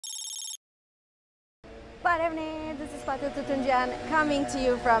Parevne, this is Fatih Tutunjan coming to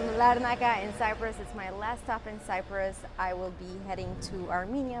you from Larnaca in Cyprus. It's my last stop in Cyprus. I will be heading to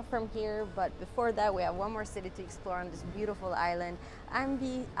Armenia from here, but before that we have one more city to explore on this beautiful island. I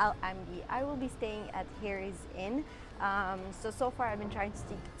will be staying at Harry's Inn. So far I've been trying to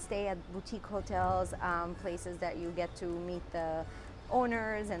stay at boutique hotels, places that you get to meet the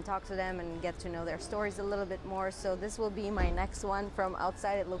owners and talk to them and get to know their stories a little bit more. So this will be my next one. From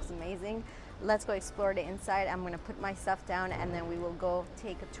outside it looks amazing. Let's go explore the inside. I'm gonna put my stuff down and then we will go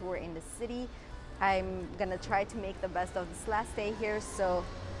take a tour in the city. I'm gonna try to make the best of this last day here, so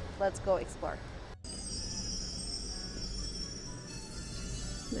let's go explore.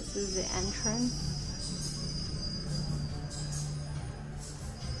 This is the entrance.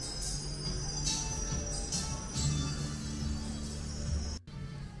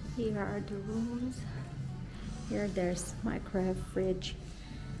 Here are the rooms. Here there's microwave, fridge,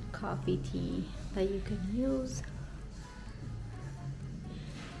 coffee, tea that you can use.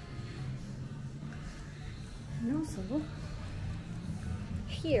 And also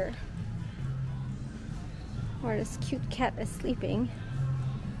here, where this cute cat is sleeping,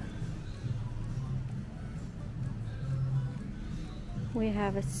 we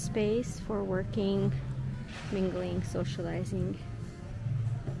have a space for working, mingling, socializing.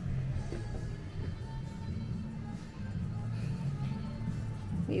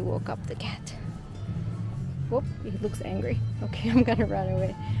 We woke up the cat. Whoop, he looks angry. Okay, I'm gonna run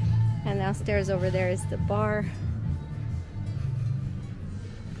away. And downstairs over there is the bar.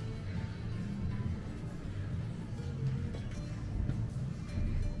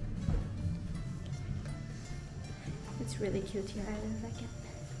 It's really cute here, I really like it.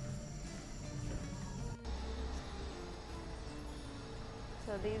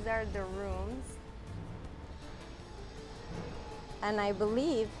 So these are the rooms. And I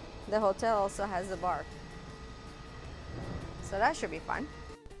believe the hotel also has a bar. So that should be fun.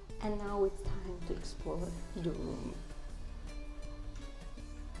 And now it's time to explore the room.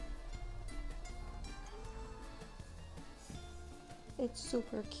 It's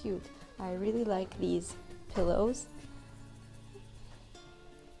super cute. I really like these pillows.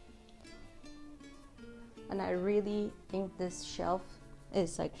 And I really think this shelf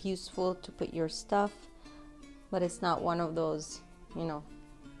is like useful to put your stuff, but it's not one of those, you know,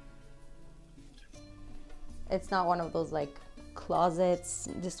 it's not one of those like closets.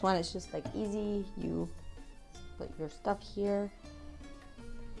 This one is just like easy. You put your stuff here.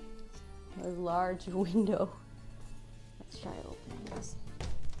 A large window. Let's try opening this.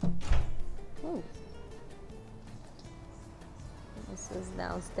 Ooh. This is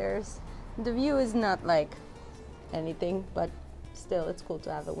downstairs. The view is not like anything, but still it's cool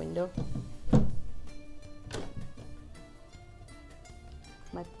to have a window.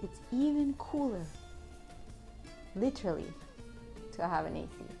 But it's even cooler, literally, to have an AC.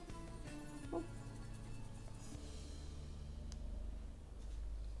 Ooh.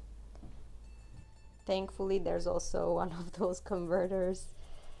 Thankfully, there's also one of those converters.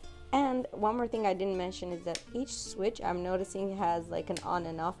 And one more thing I didn't mention is that each switch, I'm noticing, has like an on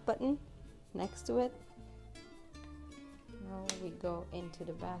and off button next to it. Now we go into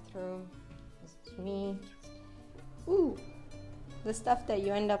the bathroom. This is me. Ooh. The stuff that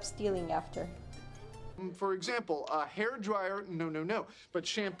you end up stealing after. For example, a hair dryer, no. But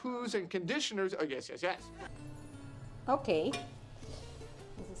shampoos and conditioners, oh yes. Okay.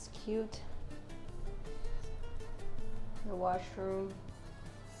 This is cute. The washroom.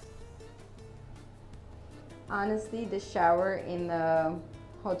 Honestly, the shower in the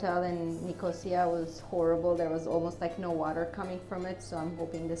hotel in Nicosia was horrible. There was almost like no water coming from it, so I'm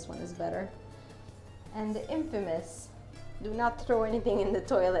hoping this one is better. And the infamous "do not throw anything in the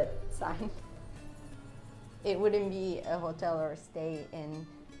toilet" sign. It wouldn't be a hotel or a stay in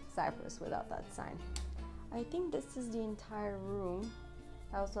Cyprus without that sign. I think this is the entire room.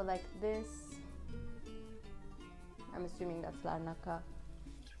 I also like this. I'm assuming that's Larnaca.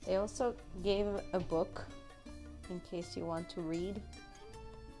 They also gave a book in case you want to read.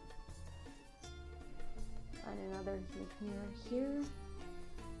 And another mirror here.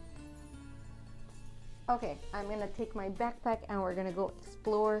 Okay, I'm gonna take my backpack and we're gonna go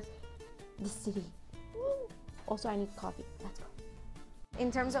explore the city. Woo! Also, I need coffee. Let's go.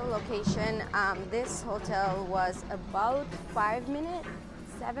 In terms of location, this hotel was about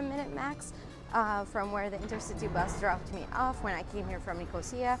 7-minute max from where the intercity bus dropped me off when I came here from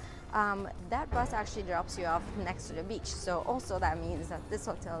Nicosia. That bus actually drops you off next to the beach. So also that means that this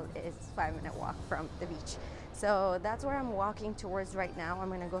hotel is 5-minute walk from the beach. So that's where I'm walking towards right now. I'm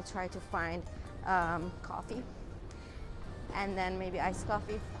gonna go try to find coffee and then maybe iced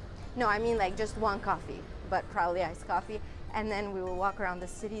coffee. No, I mean like just one coffee, but probably iced coffee. And then we will walk around the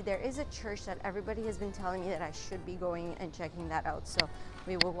city. There is a church that everybody has been telling me that I should be going and checking that out. So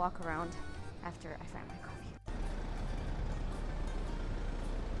we will walk around after I find my coffee.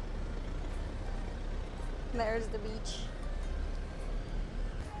 There's the beach.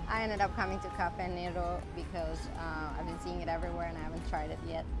 I ended up coming to Cafe Nero because I've been seeing it everywhere and I haven't tried it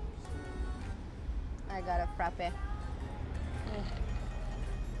yet. I got a frappe.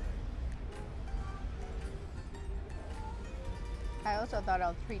 I also thought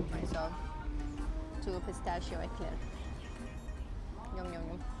I'll treat myself to a pistachio eclair. Yum yum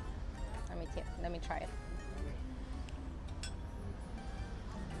yum. Let me try it.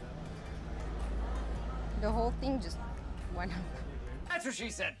 The whole thing just went up. That's what she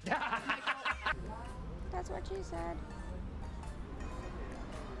said. That's what she said.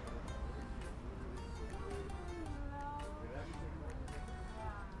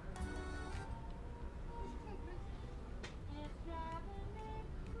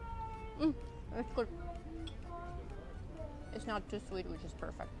 It's good. It's not too sweet, which is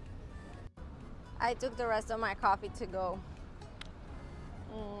perfect. I took the rest of my coffee to go.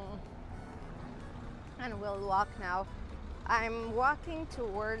 And we'll walk now. I'm walking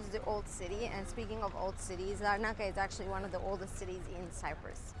towards the old city, and speaking of old cities, Larnaca is actually one of the oldest cities in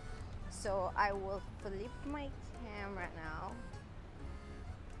Cyprus. So I will flip my camera now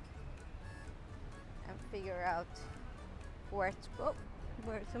and figure out where to go,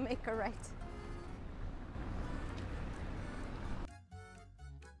 where to make a right.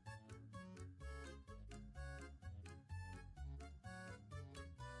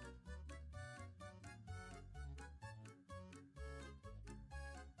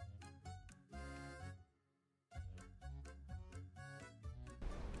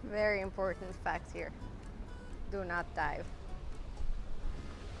 Very important fact here. Do not dive.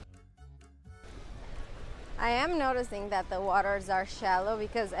 I am noticing that the waters are shallow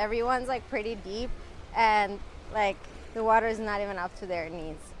because everyone's like pretty deep and like the water is not even up to their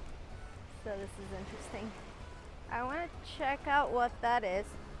knees. So this is interesting. I want to check out what that is.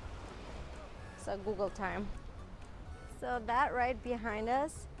 So Google time. So that right behind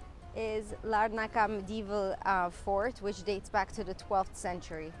us is Larnaca medieval fort, which dates back to the 12th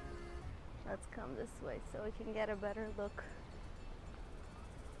century. Let's come this way so we can get a better look.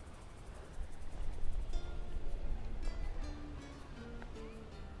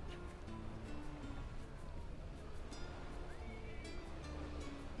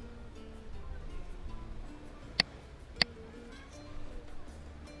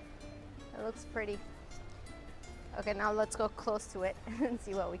 It looks pretty. Okay, now let's go close to it and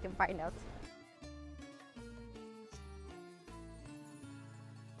see what we can find out.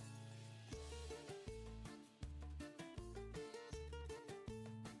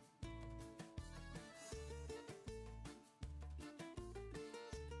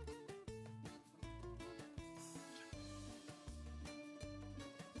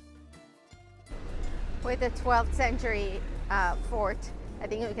 With the 12th century fort, I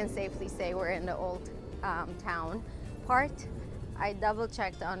think we can safely say we're in the old town part. I double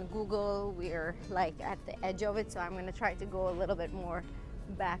checked on Google. We're like at the edge of it, so I'm gonna try to go a little bit more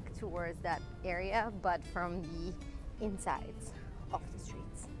back towards that area, but from the insides of the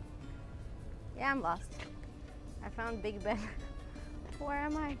streets. Yeah, I'm lost. I found Big Ben. Where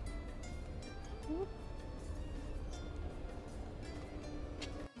am I?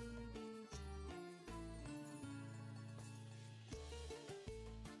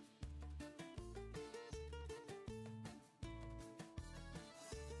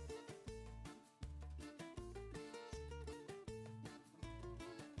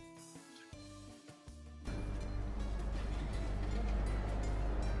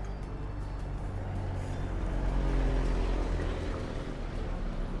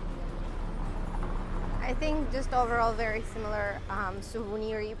 I think just overall very similar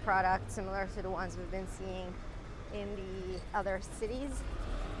souvenir products, similar to the ones we've been seeing in the other cities.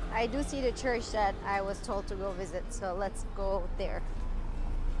 I do see the church that I was told to go visit, so let's go there.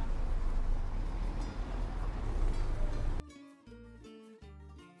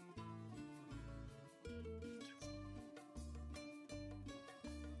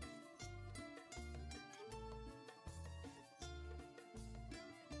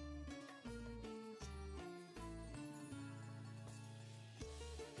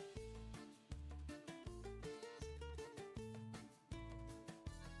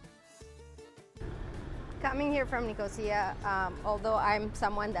 Coming here from Nicosia, although I'm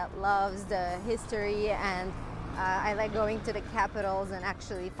someone that loves the history and I like going to the capitals and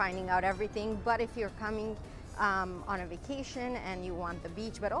actually finding out everything, but if you're coming on a vacation and you want the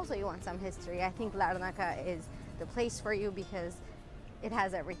beach, but also you want some history, I think Larnaca is the place for you because it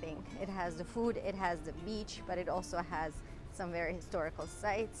has everything. It has the food, it has the beach, but it also has some very historical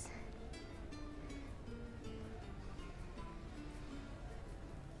sites.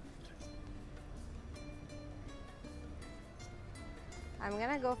 I'm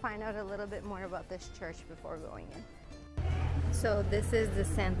gonna go find out a little bit more about this church before going in. So this is the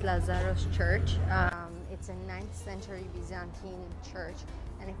Saint Lazarus church. It's a 9th century Byzantine church,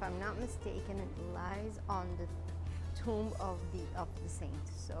 and if I'm not mistaken, it lies on the tomb of the saint.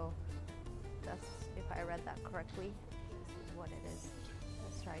 So that's, if I read that correctly, this is what it is.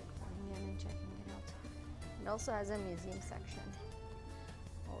 Let's try going in and checking it out. It also has a museum section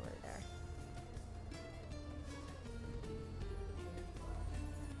over there.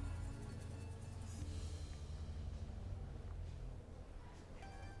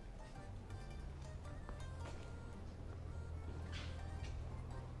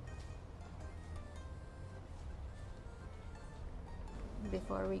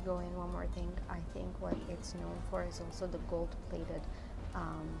 Before we go in, one more thing. I think what it's known for is also the gold-plated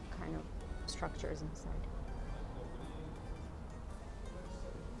kind of structures inside.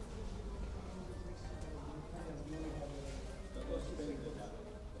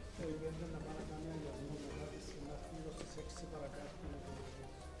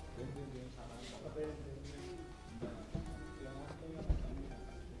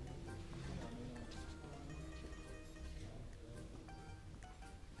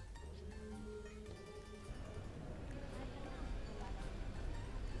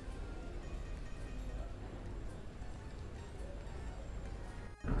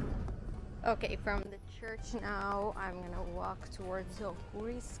 Okay, from the church now, I'm gonna walk towards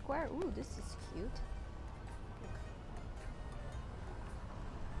Zohuri Square. Ooh, this is cute.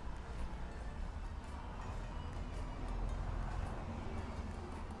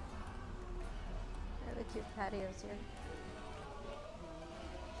 There are the cute patios here.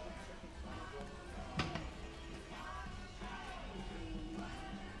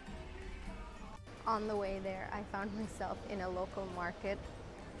 On the way there, I found myself in a local market.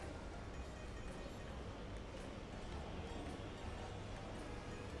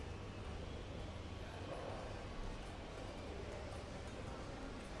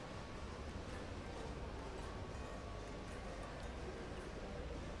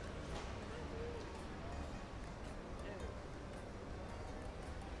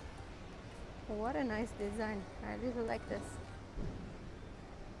 What a nice design. I really like this.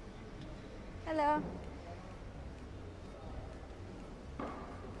 Hello.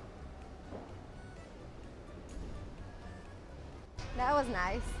 That was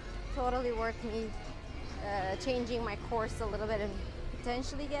nice. Totally worth me changing my course a little bit and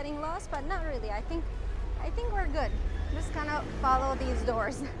potentially getting lost, but not really. I think we're good. Just kind of follow these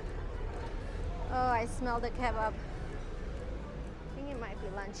doors. Oh, I smell the kebab. I think it might be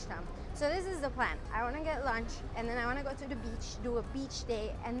lunchtime. So this is the plan. I want to get lunch, and then I want to go to the beach, do a beach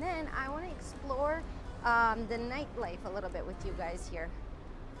day, and then I want to explore the nightlife a little bit with you guys here.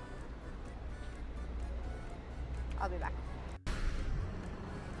 I'll be back.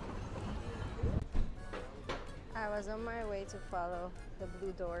 I was on my way to follow the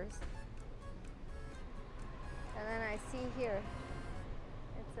blue doors, and then I see here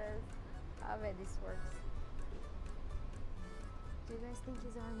it says Ave this works. Do you guys think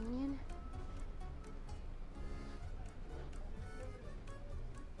he's Armenian?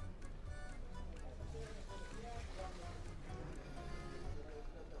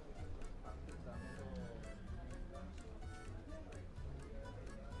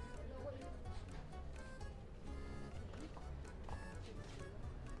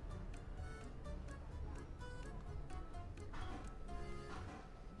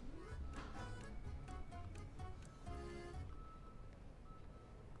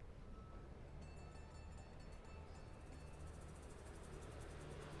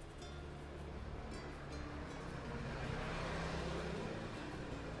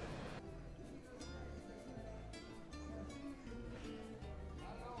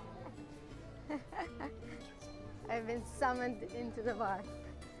 I've been summoned into the bar.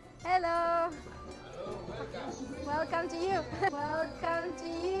 Hello! Welcome to you! Welcome to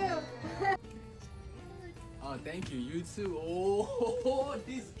you! Oh, thank you. You too. Oh,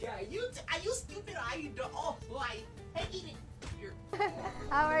 this guy. You are you stupid or are you dumb? Oh, like, hey, eat it. Here.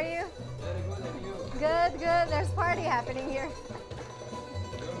 How are you? Very good, and you? Good, good. There's party happening here.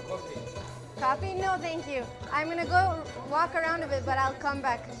 You want coffee? Coffee? No, thank you. I'm gonna go walk around a bit, but I'll come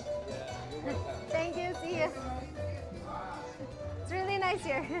back. Yeah, you're welcome. Thank you. See you. It's really nice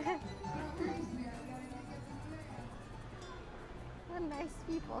here. What nice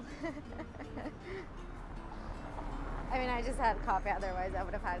people. I mean, I just had coffee, otherwise I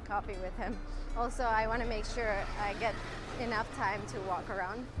would have had coffee with him. Also, I want to make sure I get enough time to walk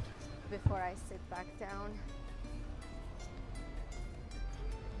around before I sit back down.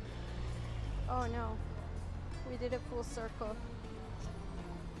 Oh no, we did a full circle.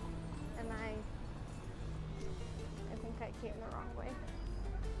 And I think I came the wrong way.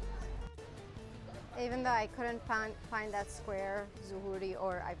 Even though I couldn't find that square, Zuhuri,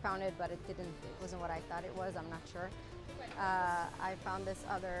 or I found it, but it wasn't what I thought it was, I'm not sure. I found this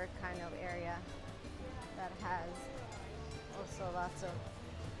other kind of area that has also lots of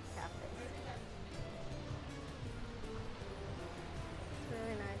cafes. It's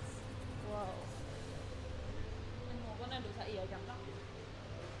really nice. Whoa.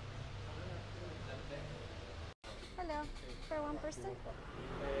 Hello, for one person?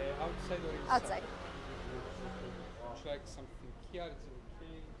 Outside or inside? Outside. Would you like something here?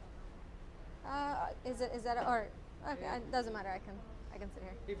 Is it okay? Is that or okay? It doesn't matter. I can sit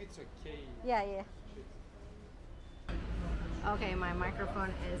here. If it's okay. Yeah. Okay, my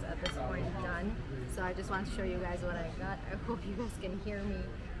microphone is at this point done, so I just want to show you guys what I got. I hope you guys can hear me.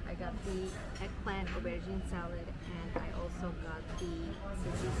 I got the eggplant aubergine salad, and I also got the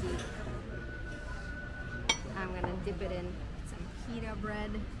tzatziki. I'm gonna dip it in some pita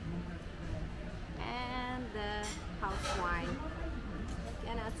bread and the house wine.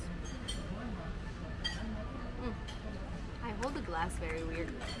 Yeah, nuts. I hold the glass very weird.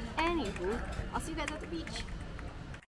 Anywho, I'll see you guys at the beach.